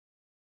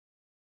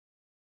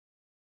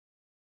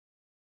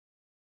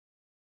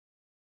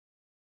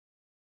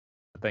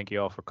Thank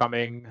you all for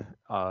coming.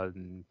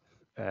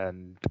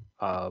 And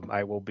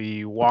I will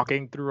be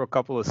walking through a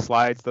couple of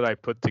slides that I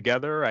put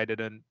together. I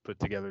didn't put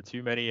together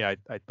too many. I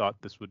thought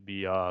this would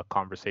be a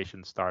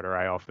conversation starter.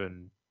 I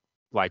often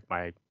like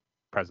my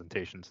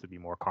presentations to be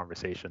more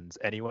conversations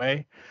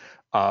anyway.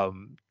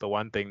 The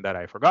one thing that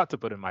I forgot to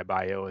put in my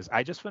bio is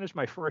I just finished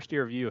my first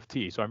year of U of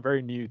T, so I'm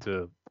very new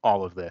to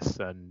all of this,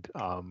 and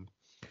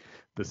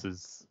this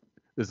is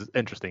this is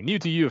interesting. New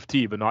to U of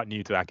T, but not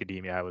new to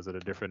academia. I was at a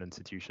different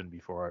institution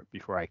before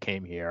I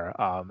came here,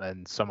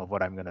 and some of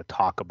what I'm going to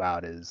talk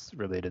about is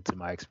related to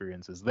my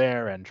experiences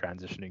there and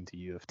transitioning to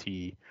U of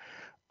T,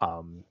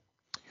 um,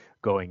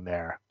 going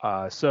there.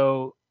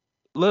 So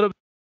a little.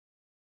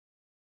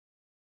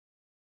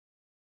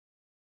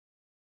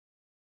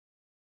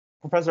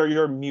 Professor,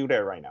 you're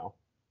muted right now.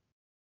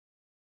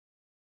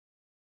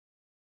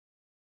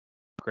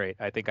 Great.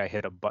 I think I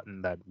hit a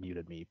button that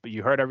muted me, but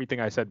you heard everything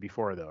I said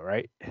before, though,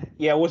 right?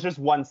 Yeah, it was just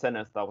one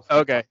sentence that was.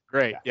 Okay,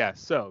 great. Yeah.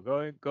 So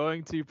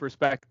going to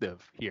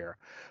perspective here.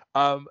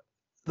 Um,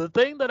 the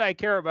thing that I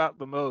care about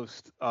the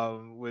most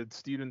with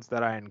students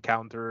that I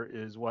encounter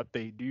is what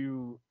they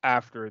do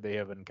after they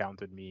have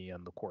encountered me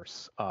and the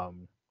course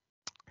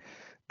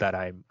that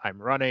I'm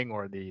running,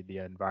 or the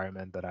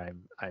environment that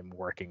I'm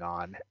working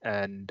on.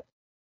 And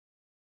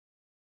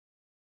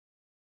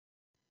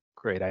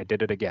great, I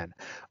did it again.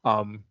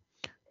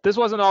 This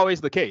wasn't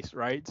always the case,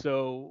 right?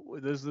 So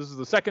this is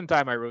the second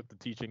time I wrote the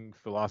teaching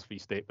philosophy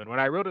statement. When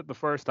I wrote it the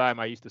first time,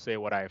 I used to say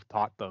what I've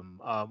taught them.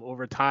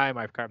 Over time,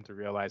 I've come to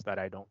realize that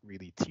I don't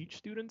really teach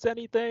students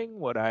anything.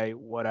 What I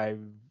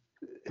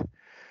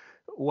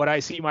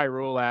see my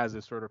role as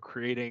is sort of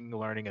creating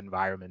learning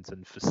environments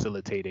and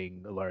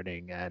facilitating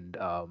learning, and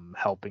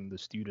helping the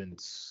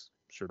students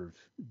sort of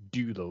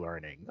do the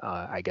learning.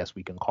 I guess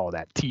we can call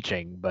that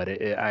teaching, but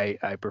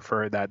I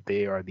prefer that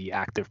they are the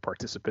active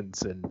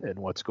participants in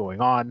what's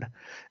going on,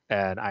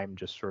 and I'm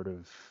just sort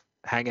of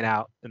hanging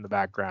out in the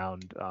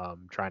background,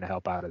 trying to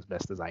help out as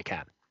best as I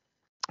can.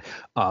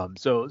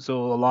 So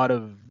a lot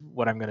of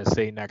what I'm going to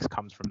say next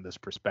comes from this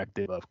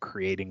perspective of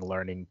creating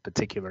learning,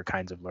 particular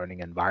kinds of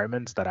learning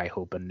environments that I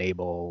hope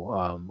enable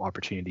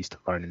opportunities to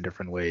learn in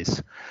different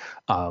ways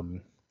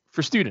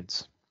for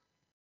students.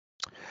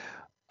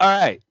 All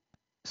right.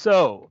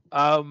 So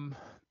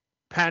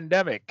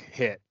pandemic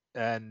hit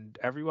and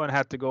everyone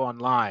had to go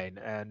online,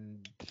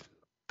 and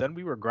then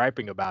we were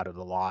griping about it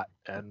a lot,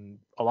 and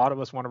a lot of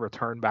us want to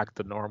return back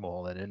to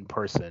normal and in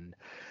person.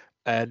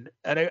 And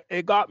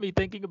it got me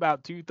thinking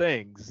about two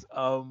things.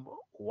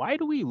 Why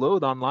do we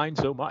loathe online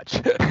so much?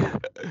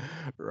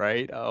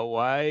 Right?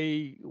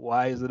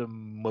 Why is it a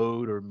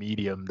mode or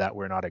medium that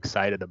we're not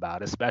excited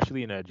about,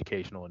 especially in an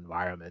educational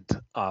environment?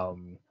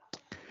 And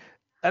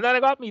then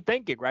it got me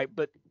thinking, right?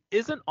 But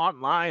isn't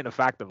online a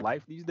fact of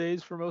life these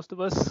days for most of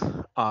us?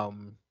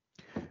 Um,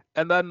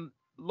 and then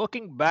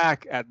looking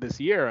back at this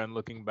year and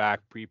looking back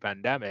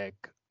pre-pandemic,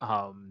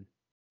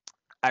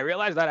 I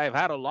realized that I've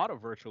had a lot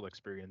of virtual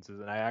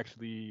experiences, and I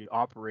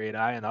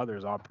and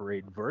others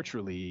operate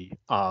virtually,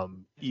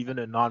 even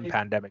in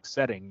non-pandemic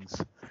settings,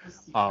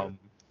 um,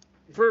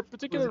 for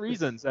particular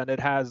reasons, and it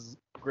has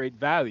great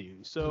value.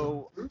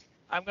 So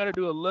I'm going to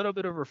do a little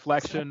bit of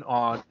reflection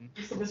on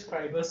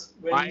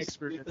my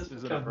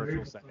experiences in a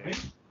virtual setting.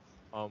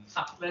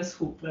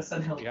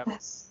 We have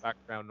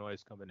background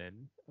noise coming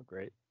in. Oh,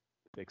 great,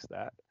 fix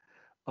that.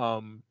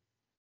 Um,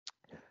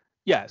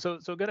 yeah, so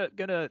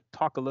gonna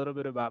talk a little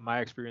bit about my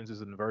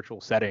experiences in virtual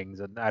settings.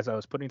 And as I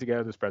was putting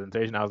together this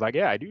presentation, I was like,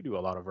 yeah, I do a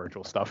lot of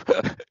virtual stuff,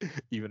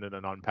 even in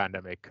a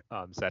non-pandemic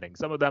setting.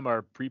 Some of them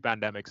are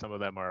pre-pandemic, some of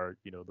them are,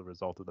 the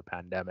result of the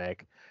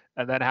pandemic,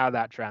 and then how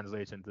that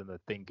translates into the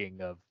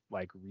thinking of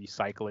like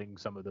recycling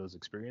some of those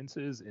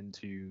experiences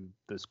into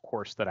this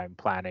course that I'm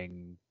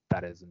planning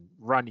that isn't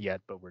run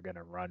yet, but we're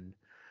gonna run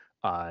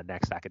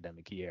next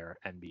academic year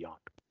and beyond.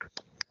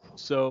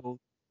 So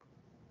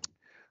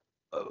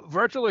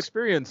virtual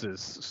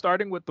experiences,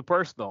 starting with the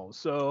personal.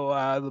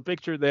 So the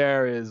picture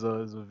there is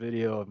a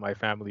video of my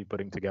family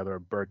putting together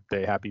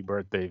a happy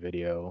birthday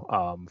video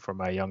for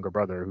my younger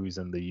brother who's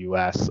in the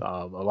US.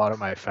 A lot of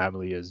my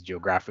family is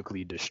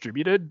geographically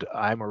distributed.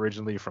 I'm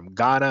originally from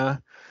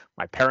Ghana.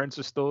 My parents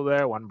are still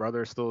there. One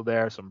brother is still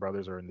there. Some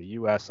brothers are in the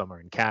US, some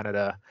are in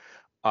Canada.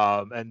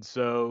 And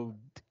so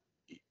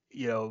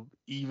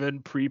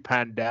even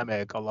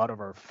pre-pandemic, a lot of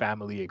our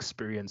family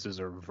experiences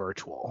are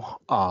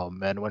virtual.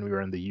 And when we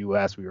were in the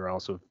US, we were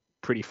also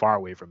pretty far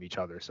away from each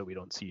other, so we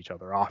don't see each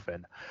other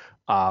often.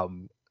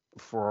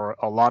 For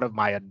a lot of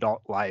my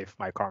adult life,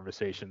 my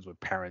conversations with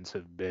parents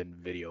have been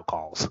video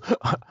calls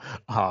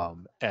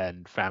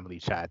and family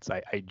chats.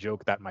 I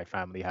joke that my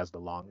family has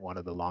one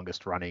of the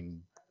longest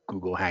running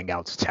Google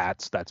Hangouts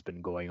chats that's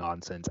been going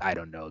on since, I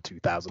don't know,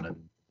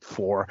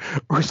 2004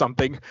 or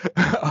something.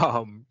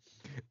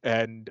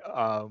 And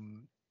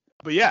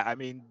But yeah, I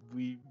mean,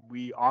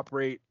 we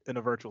operate in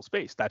a virtual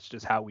space. That's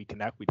just how we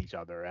connect with each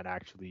other and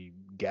actually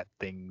get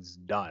things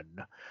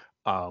done.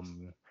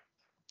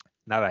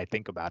 Now that I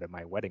think about it,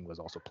 my wedding was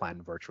also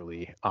planned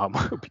virtually,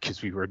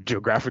 because we were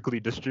geographically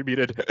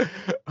distributed,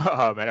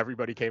 and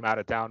everybody came out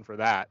of town for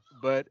that.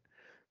 But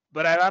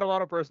I've had a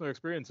lot of personal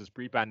experiences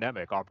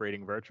pre-pandemic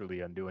operating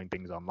virtually and doing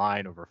things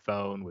online over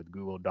phone with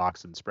Google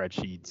Docs and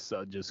spreadsheets,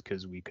 just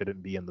because we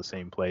couldn't be in the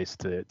same place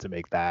to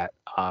make that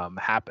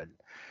happen.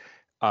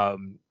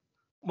 Um,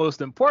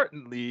 Most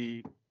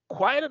importantly,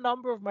 quite a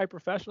number of my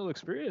professional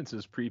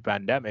experiences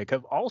pre-pandemic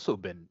have also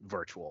been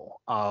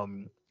virtual.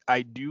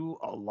 I do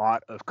a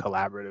lot of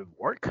collaborative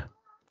work.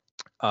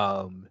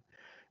 Um,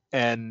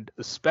 and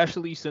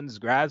especially since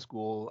grad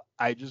school,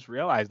 I just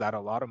realized that a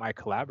lot of my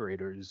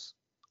collaborators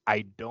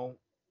I don't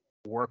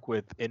work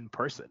with in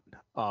person.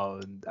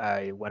 When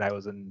I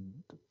was in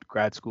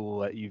grad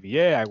school at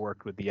UVA, I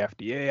worked with the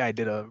FDA. I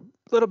did a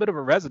little bit of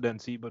a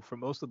residency, but for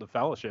most of the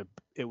fellowship,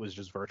 it was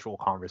just virtual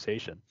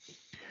conversation,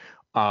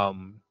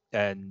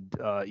 and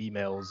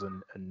emails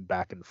and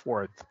back and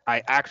forth.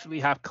 I actually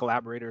have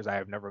collaborators I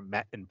have never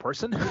met in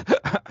person,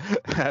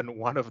 and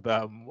one of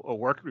them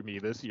worked with me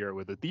this year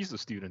with a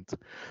thesis student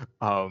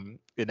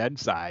in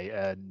ENSCI,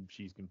 and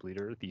she's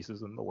completed her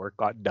thesis and the work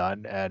got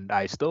done. And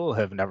I still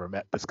have never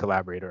met this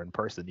collaborator in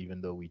person,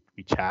 even though we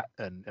chat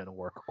and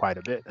work quite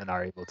a bit and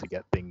are able to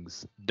get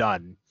things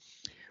done.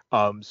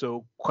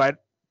 So quite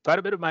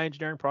a bit of my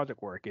engineering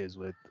project work is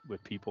with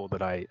people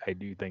that I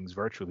do things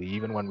virtually.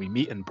 Even when we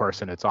meet in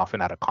person, it's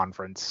often at a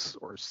conference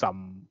or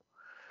some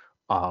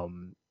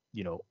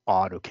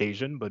odd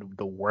occasion, but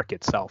the work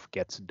itself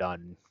gets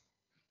done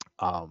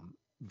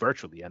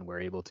virtually, and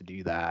we're able to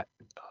do that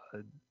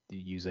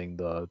using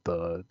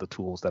the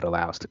tools that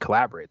allow us to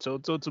collaborate. So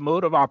it's a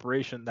mode of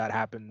operation that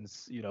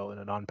happens, in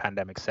a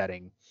non-pandemic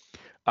setting.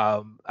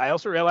 I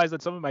also realized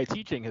that some of my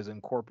teaching has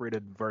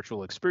incorporated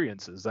virtual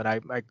experiences, and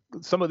I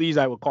some of these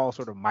I would call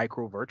sort of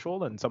micro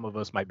virtual, and some of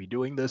us might be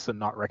doing this and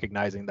not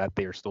recognizing that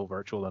they are still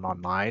virtual and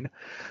online.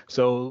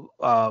 So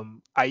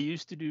I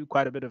used to do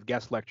quite a bit of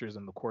guest lectures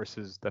in the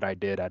courses that I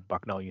did at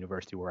Bucknell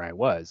University where I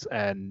was,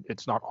 and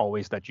it's not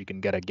always that you can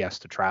get a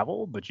guest to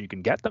travel, but you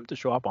can get them to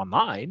show up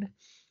online,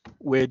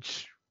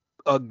 which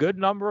a good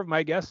number of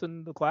my guests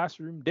in the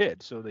classroom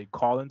did. So they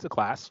call into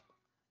class,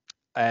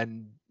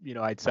 and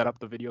I'd set up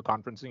the video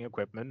conferencing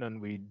equipment,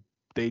 and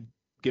they'd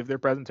give their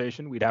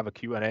presentation. We'd have a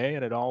Q&A,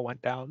 and it all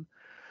went down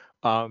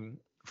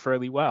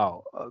fairly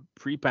well.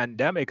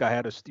 Pre-pandemic, I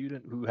had a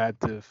student who had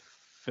to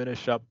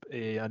finish up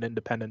an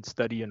independent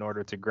study in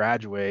order to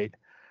graduate,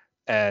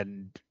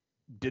 and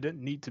didn't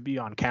need to be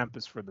on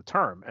campus for the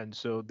term, and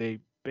so they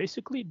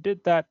basically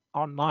did that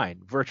online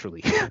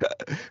virtually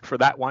for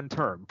that one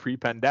term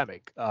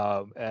pre-pandemic,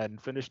 and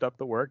finished up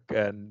the work,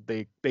 and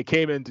they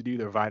came in to do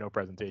their final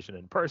presentation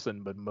in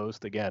person, but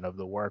most again of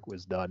the work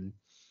was done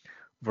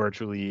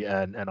virtually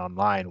and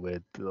online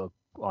with the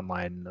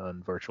online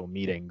and virtual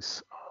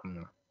meetings.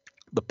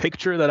 The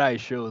picture that I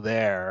show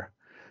there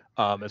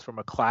is from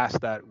a class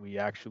that we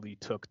actually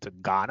took to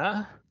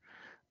Ghana.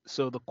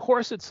 So the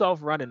course itself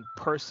ran in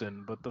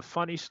person, but the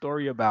funny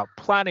story about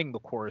planning the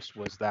course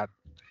was that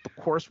the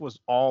course was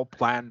all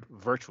planned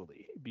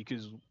virtually,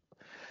 because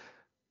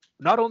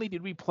not only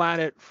did we plan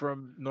it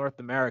from North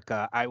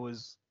America, I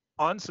was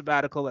on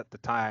sabbatical at the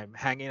time,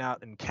 hanging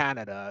out in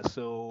Canada.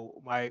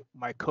 So my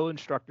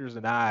co-instructors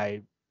and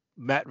I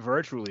met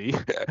virtually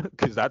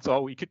because that's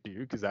all we could do,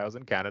 because I was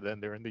in Canada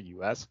and they're in the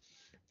US,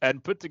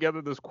 and put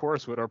together this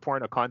course with our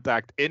point of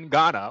contact in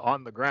Ghana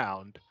on the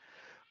ground,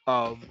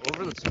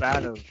 over the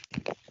span of,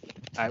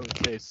 I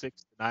would say,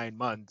 6 to 9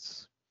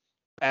 months.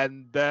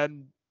 And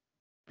then,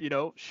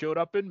 showed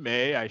up in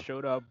May. I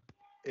showed up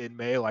in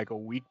May, like a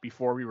week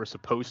before we were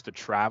supposed to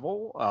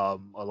travel.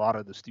 A lot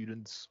of the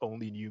students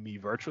only knew me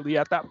virtually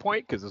at that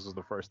point, because this was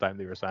the first time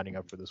they were signing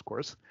up for this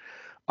course.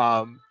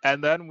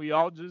 And then we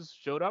all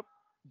just showed up,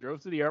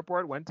 drove to the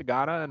airport, went to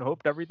Ghana, and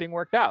hoped everything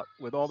worked out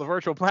with all the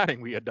virtual planning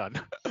we had done.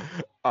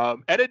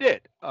 And it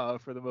did,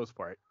 for the most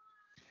part.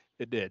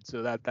 It did.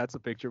 So that's a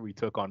picture we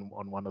took on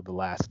one of the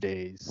last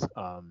days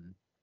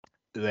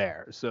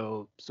there.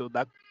 So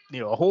that,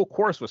 a whole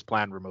course was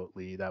planned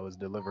remotely that was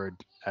delivered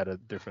at a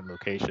different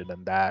location,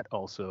 and that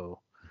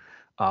also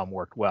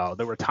worked well.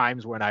 There were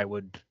times when I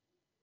would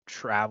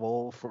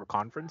travel for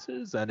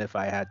conferences, and if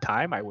I had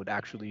time, I would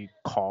actually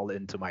call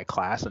into my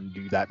class and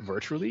do that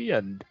virtually,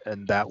 and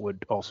that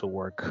would also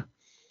work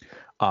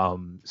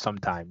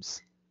sometimes.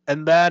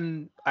 And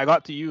then I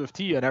got to U of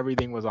T and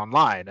everything was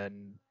online,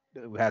 and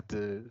we had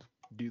to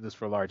do this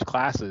for large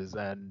classes,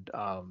 and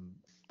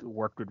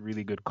worked with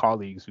really good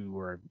colleagues who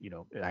were,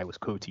 I was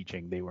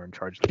co-teaching. They were in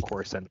charge of the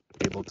course and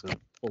able to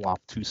pull off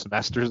 2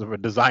 semesters of a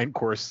design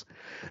course.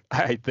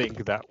 I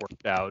think that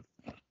worked out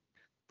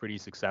pretty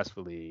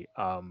successfully.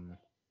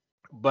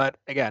 But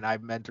again, I've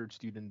mentored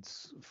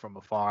students from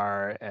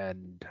afar,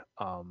 and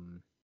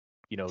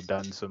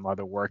done some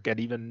other work, and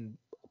even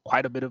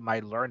quite a bit of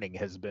my learning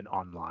has been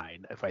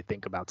online. If I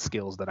think about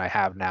skills that I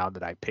have now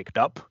that I picked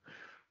up,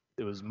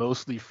 it was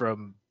mostly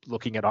from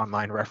looking at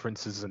online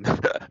references and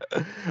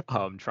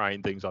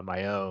trying things on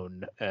my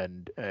own,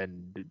 and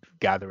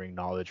gathering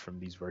knowledge from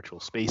these virtual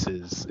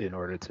spaces in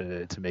order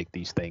to make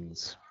these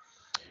things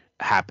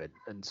happen.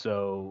 And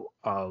so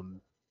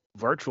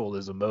virtual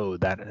is a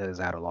mode that has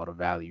had a lot of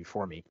value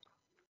for me.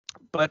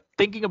 But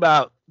thinking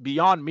about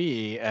beyond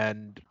me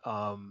and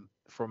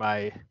for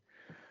my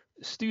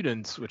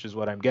students, which is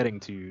what I'm getting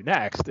to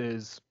next,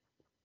 is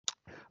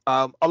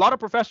a lot of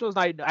professionals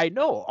I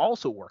know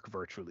also work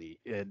virtually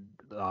in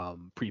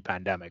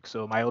pre-pandemic.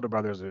 So my older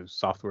brother's a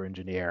software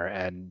engineer,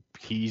 and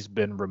he's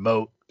been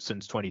remote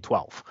since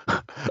 2012,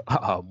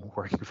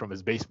 working from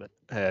his basement.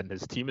 And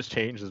his team has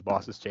changed, his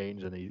boss has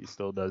changed, and he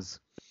still does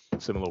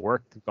similar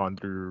work. Gone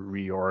through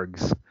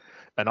reorgs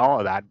and all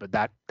of that, but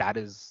that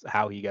is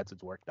how he gets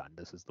his work done.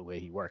 This is the way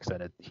he works,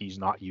 and he's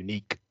not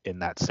unique in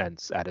that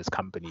sense at his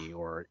company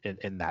or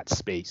in that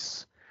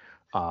space.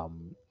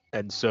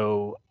 And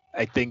so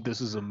I think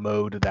this is a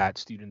mode that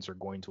students are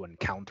going to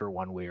encounter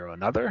one way or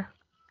another.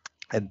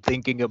 And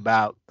thinking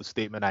about the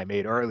statement I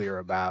made earlier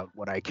about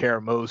what I care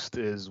most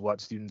is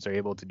what students are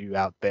able to do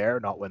out there,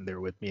 not when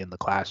they're with me in the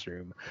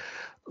classroom.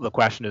 The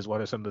question is, what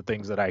are some of the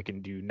things that I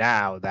can do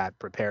now that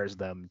prepares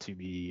them to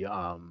be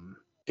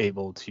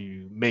able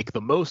to make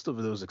the most of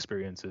those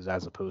experiences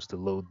as opposed to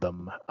load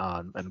them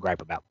and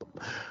gripe about them?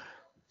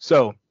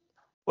 So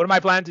what am I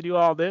planning to do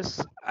all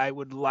this? I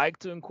would like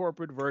to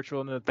incorporate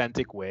virtual in an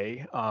authentic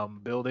way,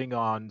 building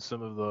on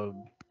some of the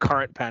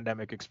current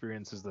pandemic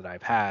experiences that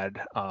I've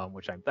had,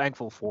 which I'm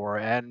thankful for,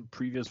 and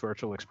previous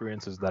virtual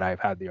experiences that I've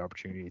had the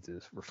opportunity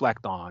to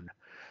reflect on,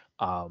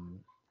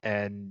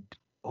 and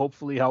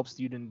hopefully help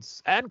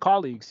students and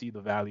colleagues see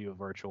the value of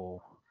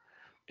virtual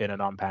in a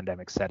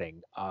non-pandemic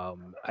setting.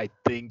 I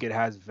think it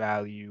has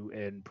value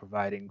in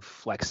providing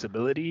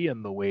flexibility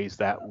in the ways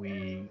that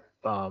we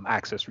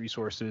access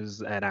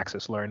resources and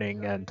access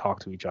learning and talk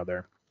to each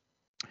other.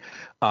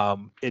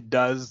 It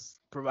does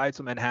provide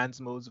some enhanced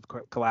modes of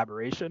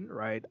collaboration,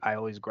 right? I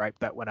always gripe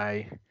that when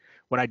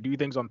I do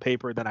things on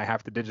paper, then I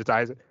have to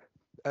digitize it,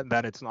 and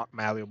then it's not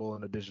malleable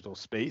in a digital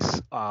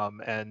space.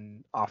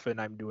 And often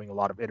I'm doing a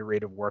lot of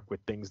iterative work with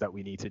things that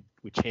we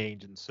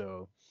change, and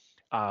so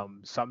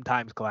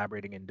sometimes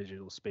collaborating in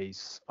digital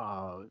space,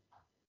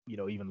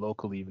 even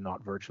locally, even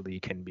not virtually,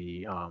 can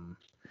be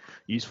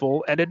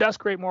useful, and it does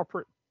create more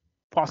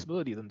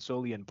possibility than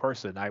solely in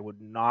person. I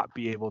would not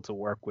be able to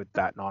work with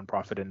that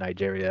nonprofit in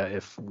Nigeria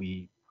if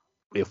we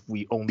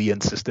only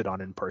insisted on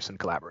in-person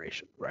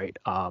collaboration, right?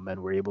 And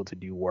we're able to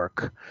do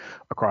work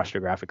across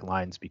geographic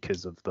lines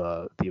because of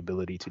the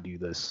ability to do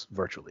this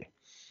virtually.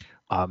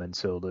 And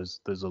so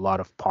there's a lot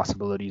of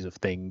possibilities of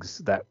things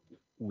that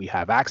we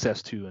have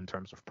access to in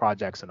terms of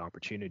projects and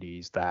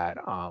opportunities that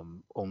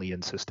only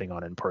insisting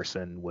on in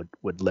person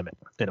would limit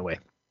in a way.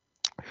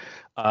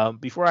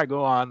 Before I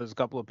go on, there's a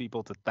couple of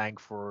people to thank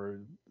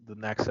for the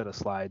next set of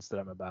slides that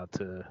I'm about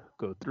to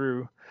go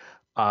through.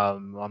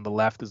 On the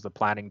left is the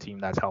planning team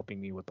that's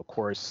helping me with the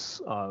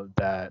course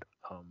that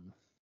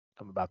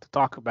I'm about to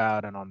talk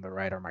about, and on the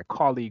right are my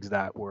colleagues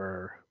that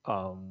were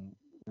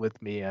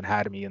with me and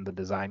had me in the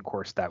design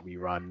course that we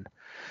run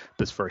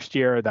this first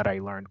year that I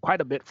learned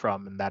quite a bit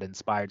from, and that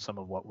inspired some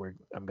of what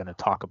I'm going to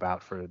talk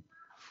about for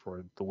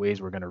the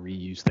ways we're going to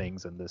reuse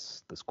things in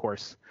this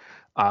course.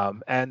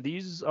 And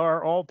these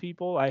are all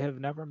people I have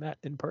never met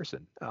in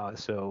person.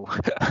 So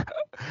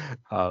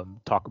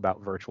talk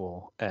about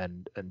virtual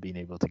and being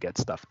able to get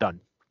stuff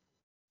done.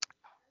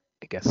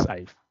 I guess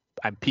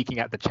I'm peeking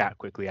at the chat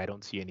quickly. I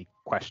don't see any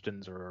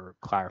questions or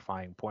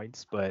clarifying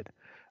points, but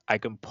I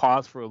can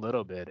pause for a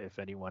little bit if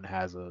anyone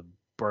has a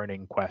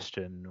burning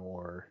question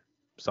or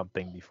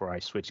something before I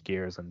switch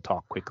gears and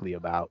talk quickly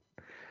about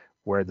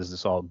where does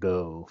this all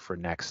go for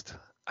next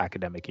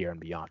academic year and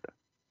beyond.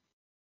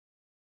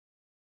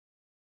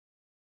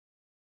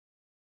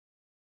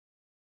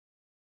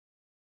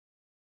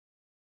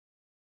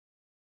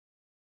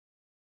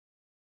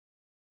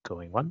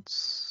 Going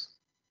once,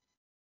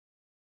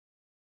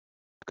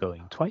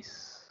 going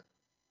twice.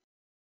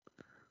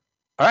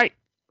 All right,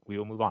 we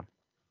will move on.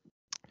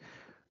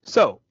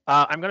 So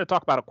I'm going to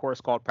talk about a course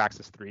called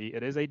Praxis 3.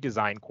 It is a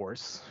design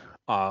course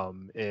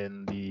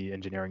in the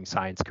engineering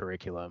science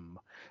curriculum,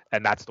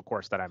 and that's the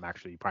course that I'm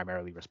actually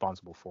primarily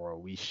responsible for.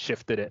 We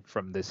shifted it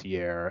from this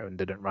year and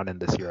didn't run in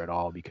this year at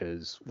all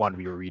because one,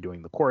 we were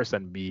redoing the course,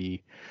 and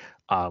B,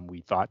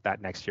 we thought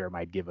that next year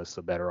might give us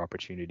a better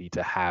opportunity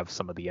to have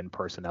some of the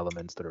in-person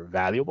elements that are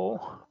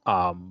valuable,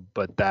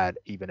 but that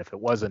even if it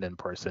wasn't in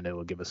person, it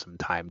would give us some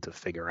time to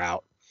figure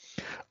out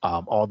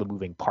all the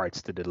moving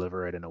parts to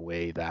deliver it in a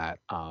way that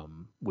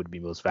would be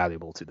most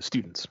valuable to the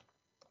students.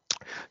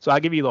 So I'll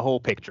give you the whole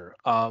picture.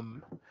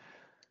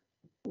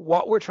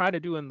 What we're trying to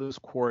do in this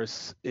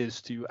course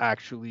is to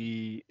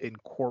actually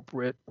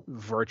incorporate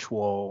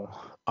virtual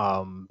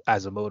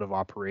as a mode of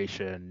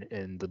operation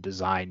in the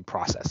design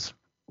process.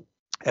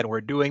 And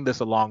we're doing this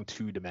along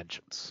two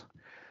dimensions.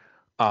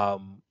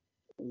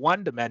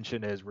 One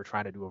dimension is we're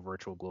trying to do a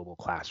virtual global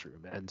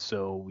classroom. And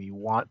so we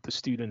want the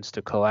students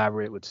to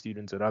collaborate with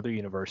students at other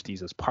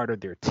universities as part of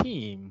their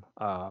team,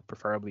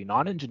 preferably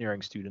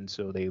non-engineering students,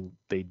 so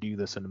they do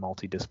this in a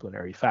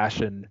multidisciplinary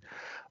fashion,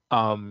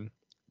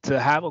 to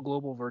have a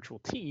global virtual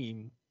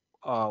team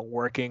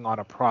working on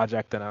a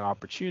project and an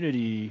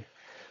opportunity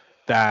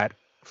that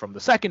from the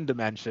second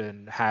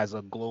dimension has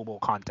a global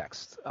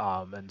context,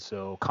 and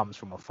so comes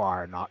from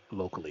afar, not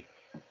locally.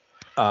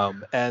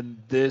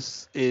 And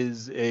this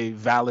is a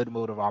valid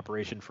mode of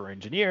operation for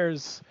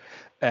engineers.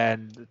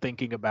 And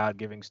thinking about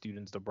giving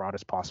students the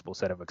broadest possible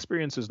set of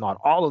experiences, not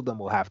all of them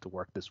will have to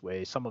work this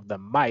way. Some of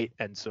them might.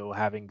 And so,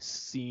 having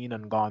seen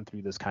and gone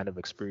through this kind of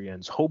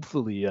experience,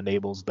 hopefully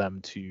enables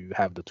them to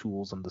have the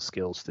tools and the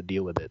skills to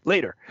deal with it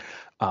later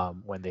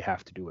when they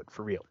have to do it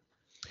for real.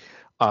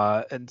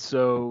 And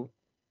so,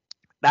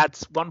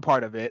 that's one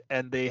part of it,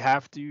 and they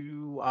have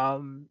to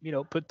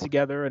put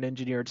together an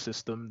engineered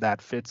system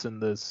that fits in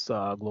this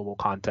global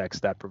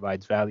context that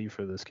provides value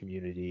for this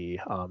community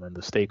and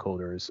the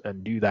stakeholders,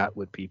 and do that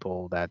with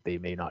people that they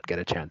may not get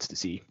a chance to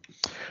see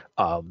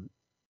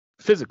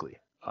physically.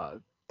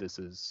 This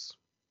is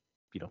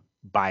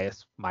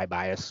my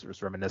bias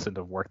is reminiscent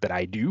of work that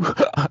I do.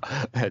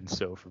 And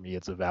so for me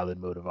it's a valid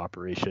mode of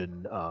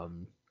operation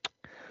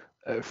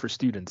for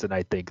students, and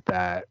I think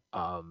that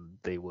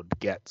they would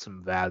get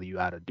some value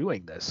out of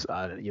doing this.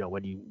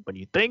 When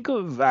you think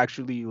of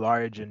actually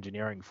large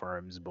engineering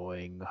firms,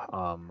 Boeing,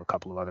 a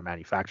couple of other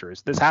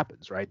manufacturers, this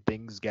happens, right?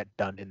 Things get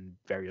done in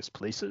various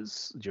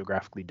places,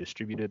 geographically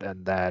distributed,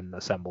 and then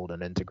assembled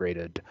and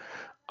integrated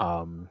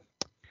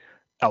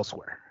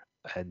elsewhere.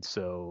 And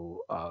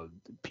so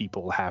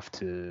people have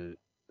to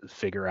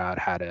figure out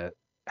how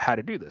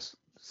to do this.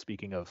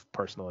 Speaking of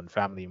personal and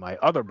family, my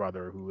other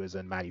brother, who is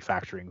in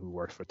manufacturing, who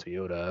works for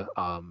Toyota,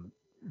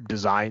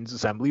 designs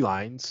assembly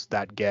lines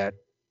that get,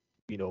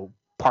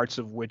 parts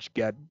of which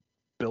get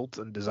built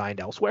and designed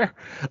elsewhere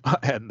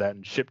and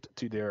then shipped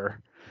to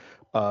their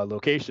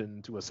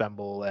location to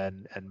assemble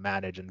and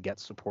manage and get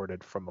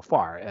supported from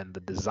afar. And the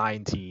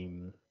design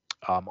team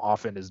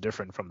often is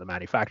different from the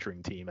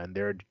manufacturing team, and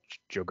they're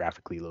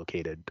geographically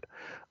located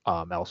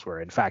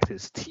elsewhere. In fact,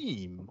 his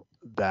team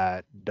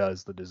that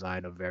does the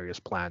design of various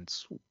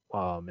plants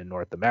in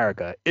North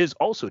America is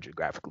also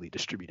geographically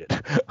distributed.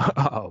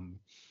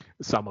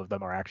 Some of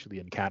them are actually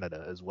in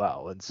Canada as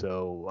well. And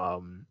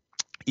so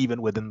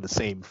even within the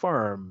same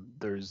firm,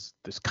 there's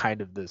this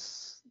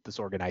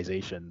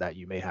organization that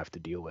you may have to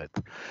deal with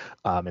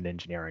in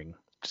engineering.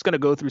 Just going to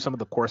go through some of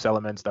the course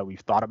elements that we've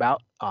thought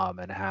about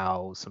and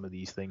how some of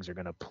these things are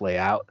going to play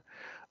out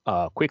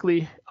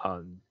quickly,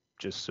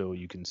 just so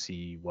you can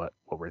see what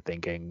we're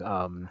thinking.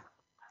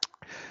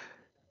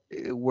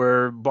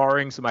 We're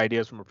borrowing some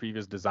ideas from a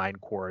previous design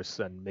course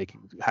and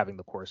having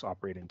the course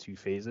operate in two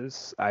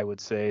phases. I would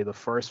say the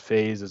first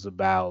phase is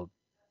about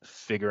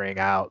figuring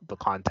out the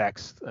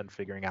context and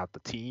figuring out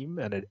the team,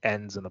 and it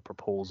ends in a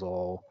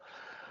proposal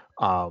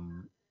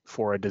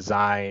for a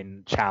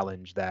design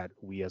challenge that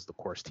we as the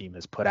course team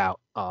has put out.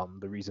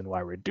 The reason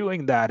why we're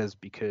doing that is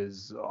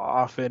because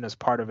often as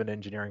part of an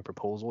engineering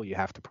proposal, you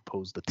have to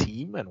propose the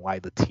team and why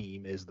the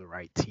team is the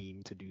right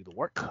team to do the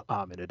work,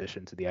 in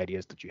addition to the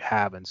ideas that you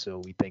have. And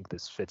so we think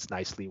this fits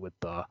nicely with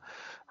the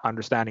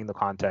understanding the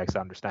context,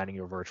 understanding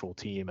your virtual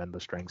team and the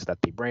strengths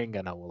that they bring,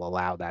 and it will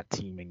allow that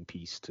teaming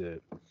piece to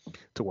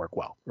work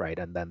well, right?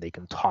 And then they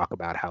can talk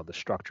about how the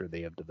structure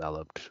they have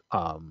developed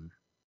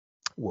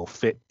will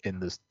fit in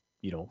this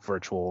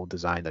virtual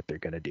design that they're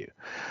going to do.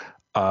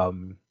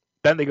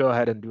 Then they go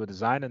ahead and do a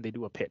design and they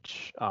do a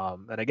pitch.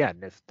 And again,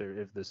 if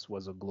this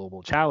was a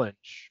global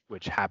challenge,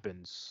 which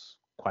happens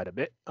quite a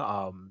bit,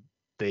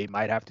 they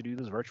might have to do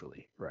this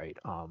virtually, right?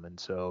 And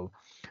so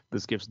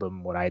this gives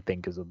them what I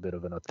think is a bit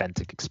of an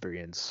authentic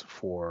experience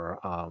for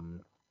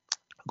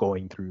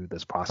going through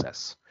this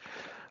process.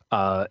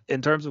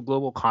 In terms of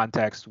global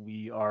context,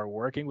 we are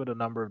working with a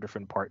number of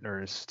different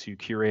partners to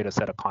curate a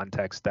set of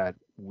contexts that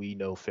we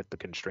know fit the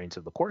constraints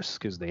of the course,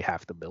 because they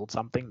have to build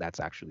something that's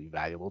actually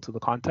valuable to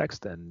the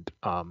context, and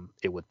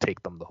it would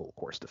take them the whole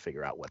course to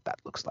figure out what that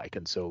looks like.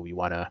 And so we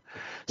want to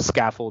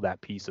scaffold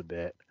that piece a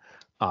bit,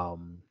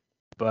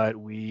 but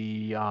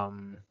we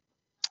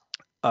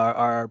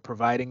are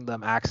providing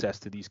them access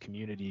to these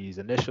communities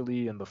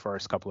initially in the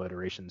first couple of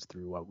iterations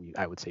through what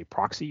I would say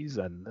proxies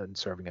and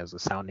serving as a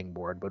sounding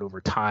board. But over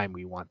time,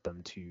 we want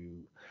them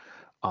to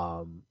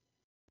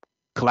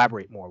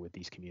collaborate more with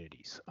these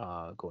communities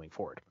going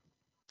forward.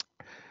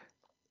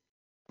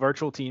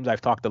 Virtual teams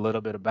I've talked a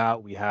little bit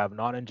about. We have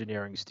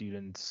non-engineering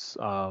students.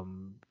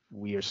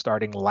 We are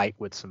starting light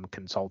with some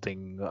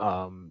consulting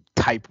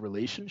type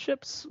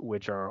relationships,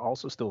 which are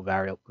also still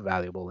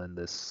valuable in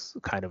this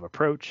kind of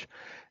approach.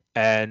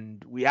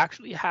 And we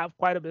actually have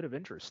quite a bit of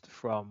interest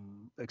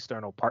from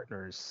external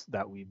partners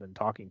that we've been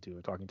talking to.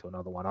 We're talking to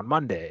another one on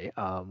Monday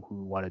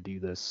who want to do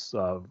this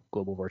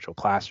global virtual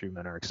classroom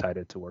and are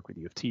excited to work with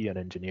U of T and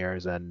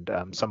engineers. And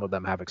some of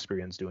them have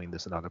experience doing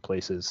this in other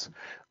places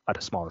at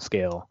a smaller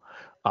scale.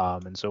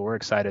 And so we're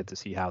excited to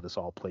see how this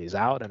all plays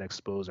out and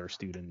expose our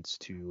students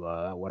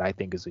to what I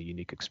think is a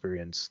unique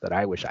experience that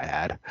I wish I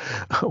had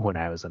when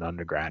I was an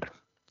undergrad.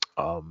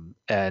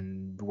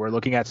 And we're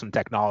looking at some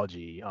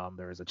technology.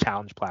 There is a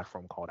challenge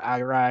platform called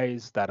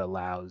Agorize that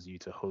allows you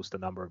to host a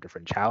number of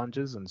different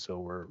challenges. And so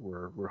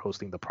we're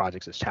hosting the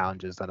projects as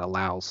challenges that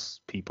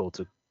allows people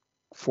to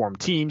form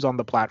teams on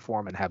the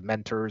platform and have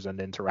mentors and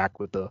interact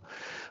with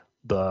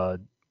the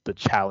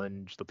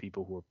challenge, the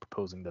people who are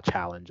proposing the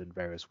challenge in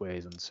various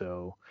ways. And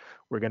so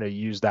we're going to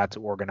use that to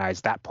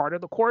organize that part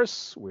of the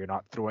course. We're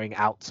not throwing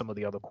out some of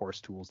the other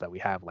course tools that we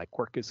have, like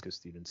Quarkus, because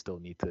students still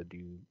need to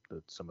do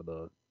some of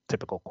the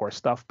typical course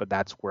stuff, but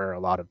that's where a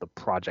lot of the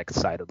project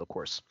side of the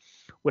course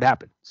would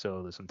happen.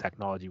 So there's some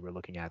technology we're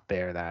looking at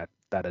there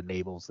that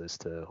enables this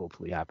to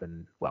hopefully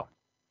happen well.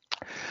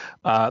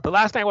 The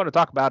last thing I want to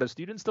talk about is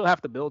students still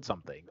have to build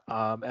something.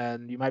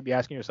 And you might be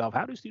asking yourself,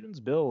 how do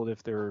students build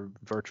if they're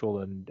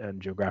virtual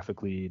and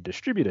geographically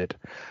distributed?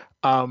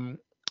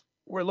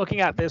 We're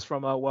looking at this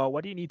from a, well,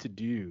 what do you need to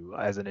do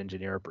as an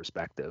engineer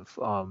perspective,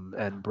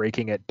 and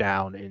breaking it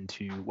down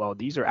into, well,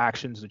 these are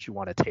actions that you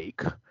want to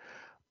take.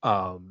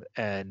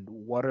 And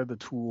what are the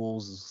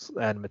tools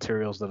and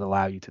materials that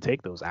allow you to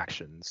take those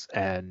actions,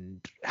 and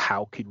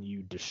how can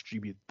you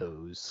distribute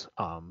those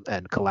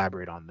and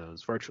collaborate on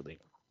those virtually?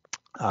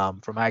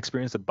 From my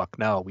experience at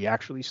Bucknell, we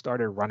actually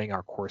started running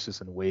our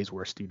courses in ways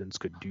where students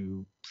could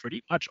do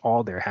pretty much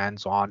all their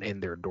hands-on in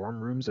their dorm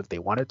rooms if they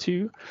wanted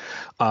to.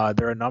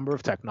 There are a number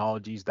of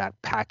technologies that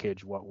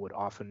package what would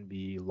often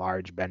be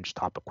large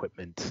benchtop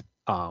equipment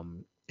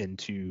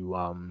into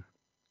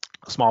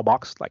a small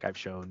box, like I've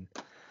shown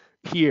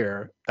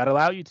here, that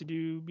allow you to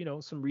do,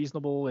 some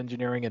reasonable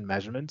engineering and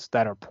measurements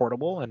that are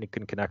portable, and it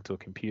can connect to a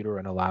computer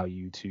and allow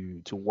you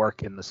to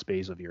work in the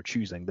space of your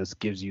choosing. This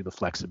gives you the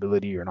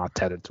flexibility. You're not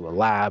tethered to a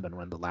lab, and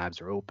when the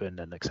labs are open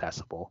and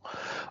accessible.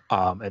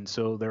 And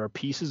so there are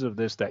pieces of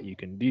this that you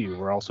can do.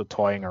 We're also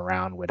toying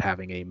around with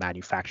having a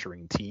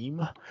manufacturing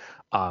team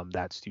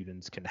that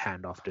students can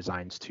hand off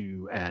designs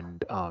to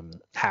and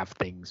have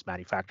things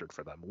manufactured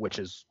for them, which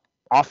is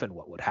often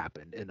what would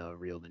happen in a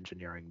real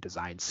engineering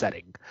design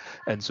setting.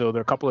 And so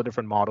there are a couple of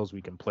different models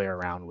we can play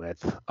around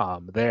with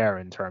there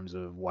in terms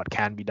of what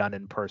can be done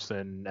in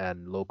person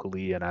and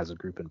locally and as a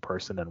group in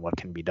person, and what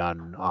can be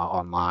done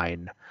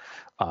online,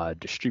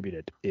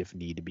 distributed if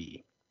need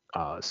be.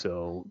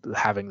 So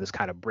having this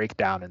kind of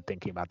breakdown and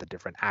thinking about the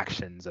different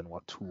actions and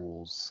what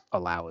tools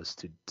allow us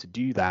to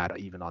do that,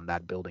 even on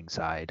that building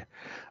side,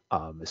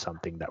 is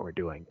something that we're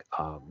doing.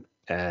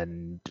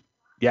 And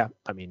yeah,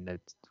 I mean,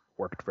 it's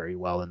worked very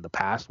well in the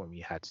past when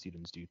we had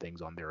students do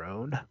things on their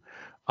own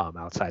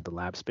outside the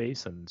lab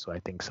space. And so I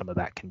think some of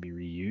that can be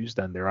reused.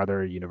 And there are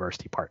other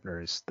university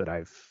partners that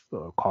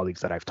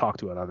colleagues that I've talked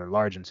to at other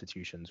large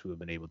institutions who have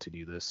been able to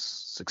do this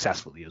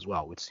successfully as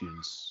well, with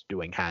students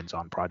doing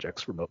hands-on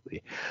projects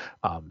remotely.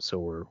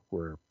 So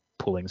we're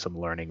pulling some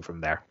learning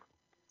from there.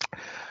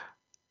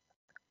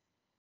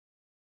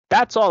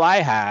 That's all I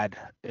had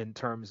in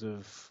terms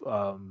of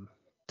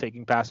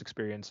taking past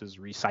experiences,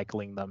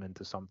 recycling them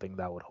into something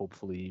that would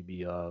hopefully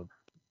be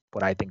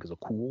what I think is a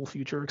cool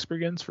future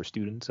experience for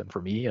students and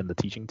for me and the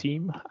teaching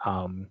team.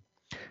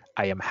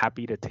 I am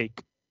happy to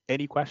take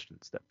any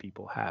questions that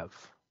people have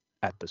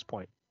at this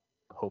point.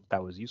 Hope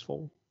that was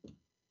useful.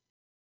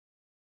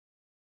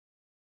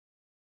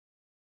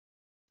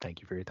 Thank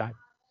you for your time.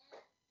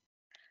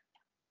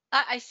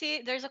 I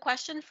see there's a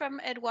question from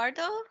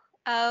Eduardo.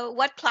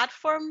 What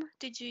platform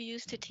did you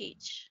use to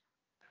teach?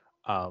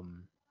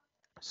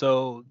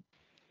 So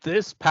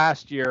this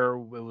past year,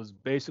 it was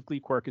basically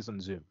Quarkus and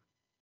Zoom.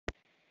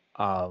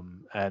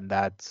 And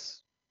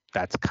that's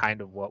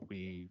kind of what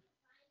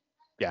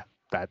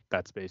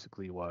that's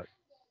basically what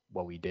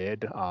we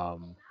did.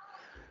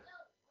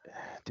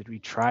 Did we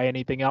try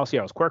anything else?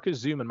 Yeah, it was Quarkus,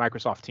 Zoom, and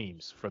Microsoft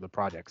Teams for the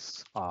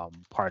projects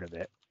part of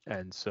it.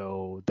 And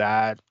so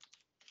that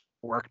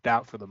worked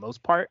out for the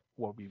most part,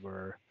 what we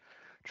were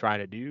trying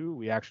to do.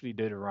 We actually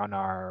did run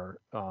our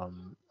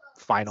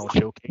final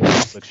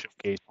showcase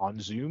on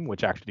Zoom,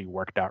 which actually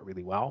worked out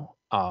really well.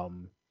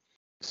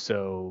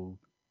 So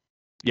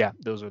yeah,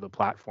 those are the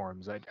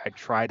platforms.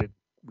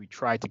 We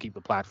tried to keep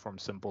the platform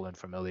simple and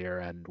familiar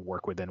and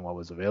work within what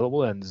was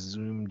available, and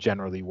Zoom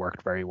generally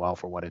worked very well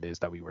for what it is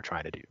that we were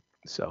trying to do.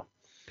 So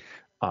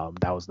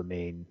that was the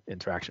main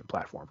interaction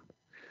platform.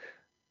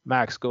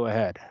 Max, go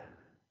ahead.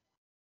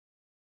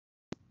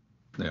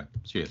 Yeah,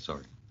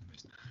 sorry.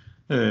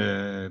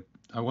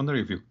 I wonder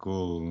if you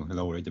could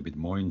elaborate a bit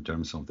more in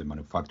terms of the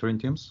manufacturing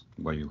teams,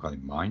 what you had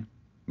in mind.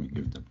 I mean,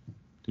 give them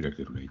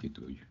directly related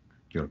to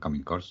your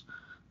coming course.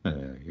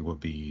 It will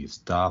be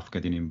staff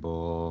getting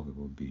involved, it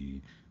will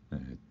be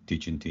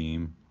teaching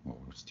team or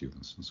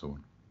students and so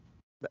on.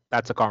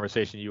 That's a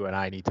conversation you and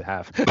I need to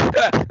have.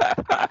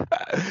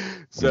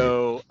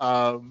 So,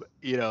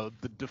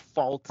 the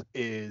default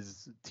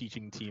is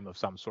teaching team of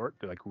some sort,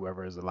 like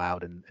whoever is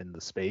allowed in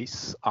the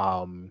space.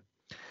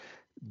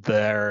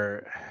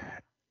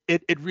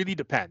 It really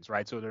depends,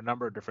 right? So there are a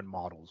number of different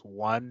models.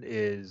 One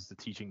is the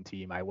teaching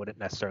team. I wouldn't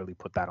necessarily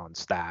put that on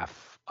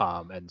staff.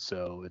 And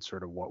so it's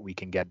sort of what we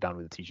can get done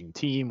with the teaching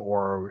team,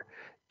 or,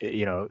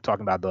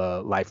 talking about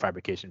the live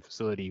fabrication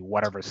facility,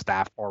 whatever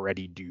staff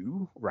already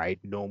do, right?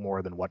 No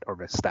more than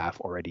whatever staff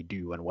already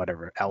do, and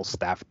whatever else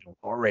staff don't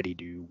already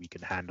do, we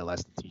can handle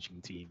as the teaching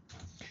team,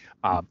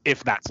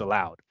 if that's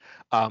allowed.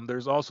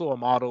 There's also a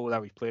model that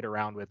we've played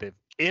around with.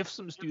 If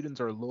some students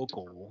are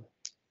local,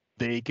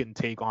 they can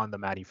take on the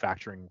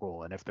manufacturing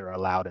role, and if they're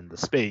allowed in the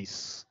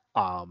space,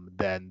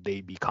 then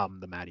they become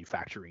the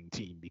manufacturing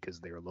team because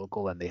they're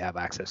local and they have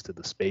access to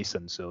the space,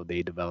 and so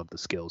they develop the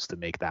skills to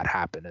make that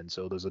happen. And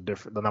so there's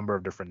the number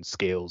of different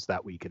scales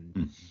that we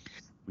can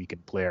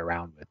play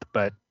around with,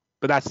 but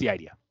that's the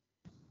idea.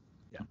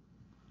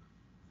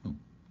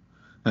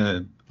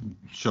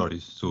 Sure,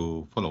 is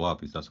to follow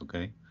up, if that's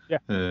okay.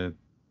 Yeah.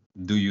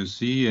 Do you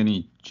see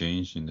any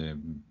change in the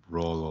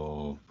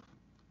role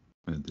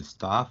of the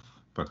staff,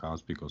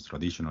 perhaps because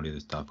traditionally the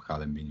staff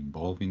hadn't been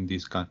involved in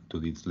this to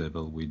this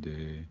level with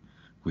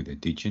the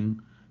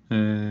teaching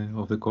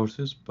of the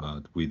courses,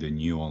 but with the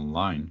new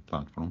online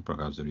platform,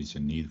 perhaps there is a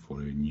need for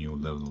a new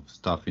level of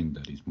staffing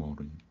that is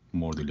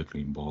more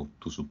directly involved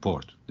to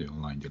support the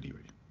online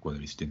delivery,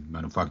 whether it's the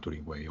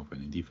manufacturing way or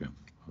any different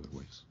other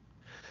ways.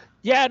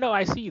 Yeah, no,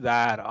 I see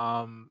that. Like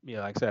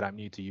I said, I'm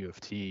new to U of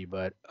T,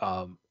 but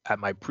at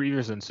my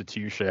previous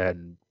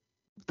institution,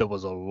 there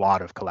was a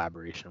lot of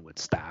collaboration with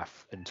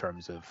staff in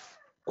terms of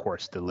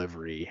course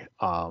delivery.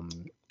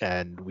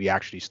 And we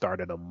actually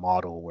started a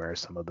model where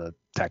some of the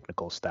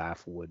technical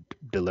staff would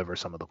deliver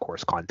some of the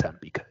course content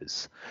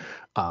because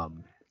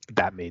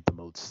that made the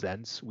most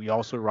sense. We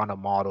also run a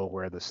model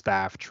where the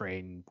staff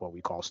train what we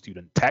call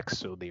student techs,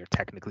 so they are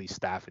technically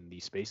staff in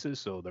these spaces.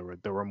 So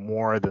there were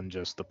more than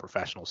just the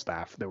professional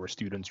staff. There were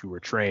students who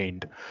were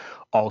trained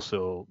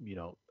also,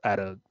 at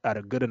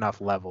a good enough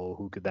level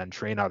who could then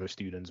train other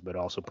students, but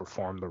also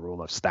perform the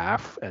role of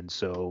staff. And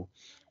so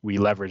we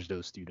leverage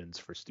those students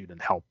for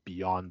student help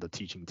beyond the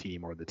teaching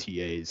team or the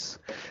TAs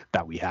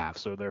that we have.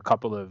 So there are a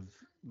couple of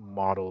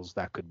models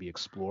that could be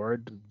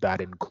explored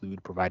that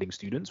include providing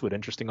students with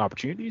interesting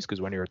opportunities,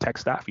 because when you're a tech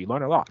staff you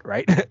learn a lot,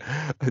 right?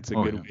 It's a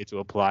good way to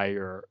apply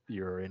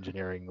your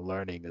engineering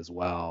learning as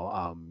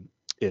well,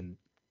 in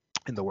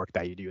the work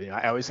that you do.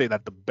 I always say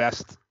that the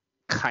best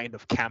kind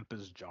of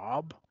campus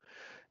job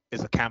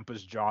is a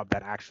campus job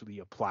that actually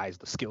applies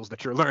the skills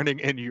that you're learning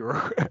in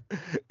your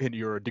in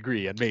your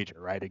degree and major,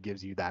 right? It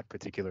gives you that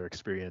particular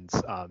experience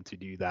to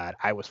do that.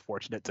 I was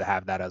fortunate to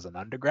have that as an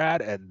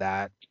undergrad, and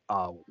that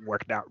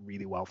worked out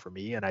really well for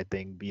me. And I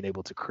think being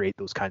able to create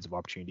those kinds of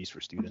opportunities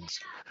for students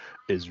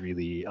is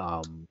really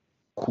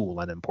cool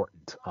and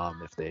important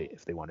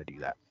if they want to do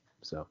that.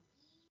 So,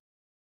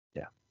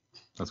 yeah.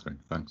 That's great.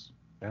 Thanks.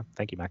 Yeah.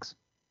 Thank you, Max.